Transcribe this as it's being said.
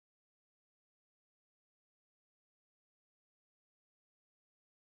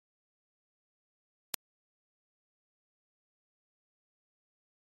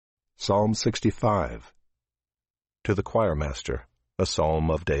Psalm 65. To the choirmaster, a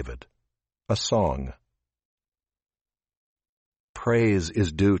psalm of David. A song. Praise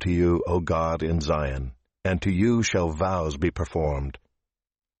is due to you, O God, in Zion, and to you shall vows be performed.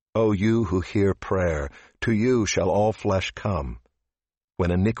 O you who hear prayer, to you shall all flesh come. When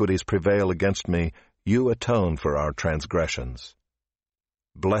iniquities prevail against me, you atone for our transgressions.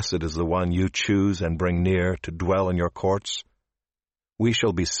 Blessed is the one you choose and bring near to dwell in your courts. We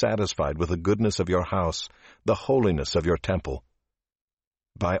shall be satisfied with the goodness of your house, the holiness of your temple.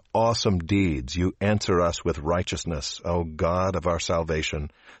 By awesome deeds you answer us with righteousness, O God of our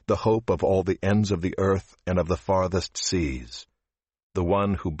salvation, the hope of all the ends of the earth and of the farthest seas. The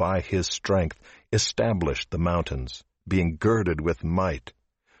one who by his strength established the mountains, being girded with might,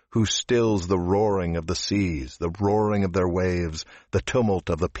 who stills the roaring of the seas, the roaring of their waves, the tumult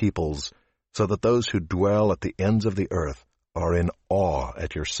of the peoples, so that those who dwell at the ends of the earth are in awe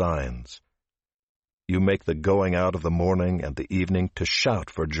at your signs. You make the going out of the morning and the evening to shout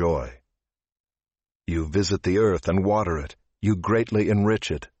for joy. You visit the earth and water it. You greatly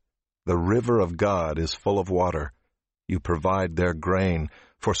enrich it. The river of God is full of water. You provide their grain,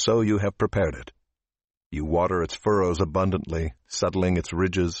 for so you have prepared it. You water its furrows abundantly, settling its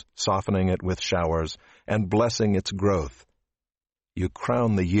ridges, softening it with showers, and blessing its growth. You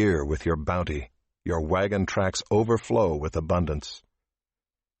crown the year with your bounty. Your wagon tracks overflow with abundance.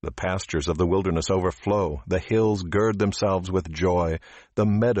 The pastures of the wilderness overflow, the hills gird themselves with joy, the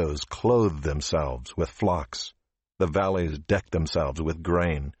meadows clothe themselves with flocks, the valleys deck themselves with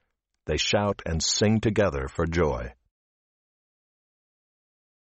grain. They shout and sing together for joy.